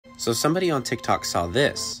So somebody on TikTok saw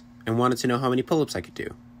this and wanted to know how many pull-ups I could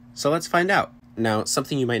do. So let's find out. Now,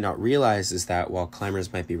 something you might not realize is that while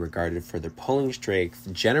climbers might be regarded for their pulling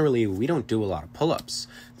strength, generally we don't do a lot of pull-ups.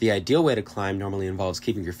 The ideal way to climb normally involves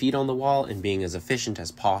keeping your feet on the wall and being as efficient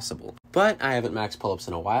as possible. But I haven't maxed pull-ups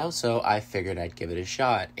in a while, so I figured I'd give it a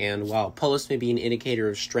shot. And while pull-ups may be an indicator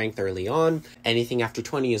of strength early on, anything after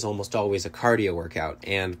 20 is almost always a cardio workout,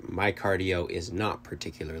 and my cardio is not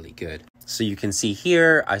particularly good. So you can see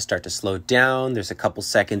here, I start to slow down. There's a couple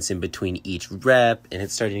seconds in between each rep, and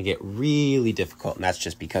it's starting to get really difficult. And that's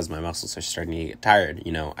just because my muscles are starting to get tired.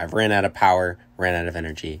 You know, I've ran out of power, ran out of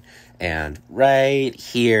energy. And right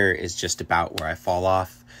here is just about where I fall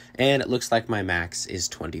off. And it looks like my max is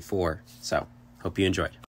 24. So, hope you enjoyed.